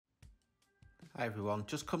Hi everyone,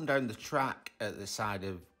 just come down the track at the side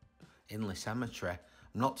of Inley Cemetery.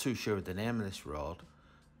 I'm not too sure of the name of this road,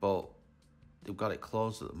 but they've got it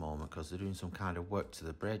closed at the moment because they're doing some kind of work to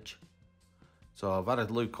the bridge. So I've had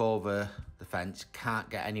a look over the fence, can't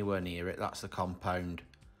get anywhere near it. That's the compound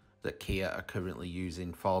that Kia are currently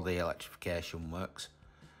using for the electrification works.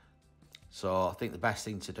 So I think the best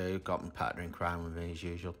thing to do, got my partner in crime with me as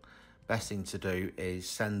usual, best thing to do is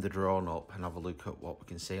send the drone up and have a look at what we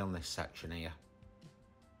can see on this section here.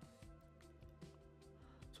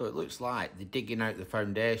 So it looks like they're digging out the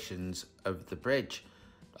foundations of the bridge.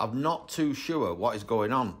 I'm not too sure what is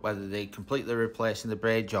going on, whether they're completely replacing the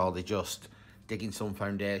bridge or they're just digging some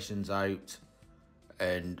foundations out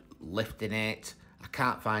and lifting it. I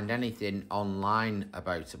can't find anything online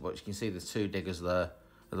about it, but you can see there's two diggers there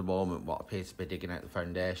at the moment what appears to be digging out the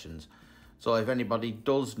foundations. So if anybody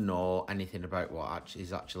does know anything about what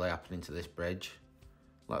is actually happening to this bridge,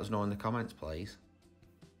 let us know in the comments, please.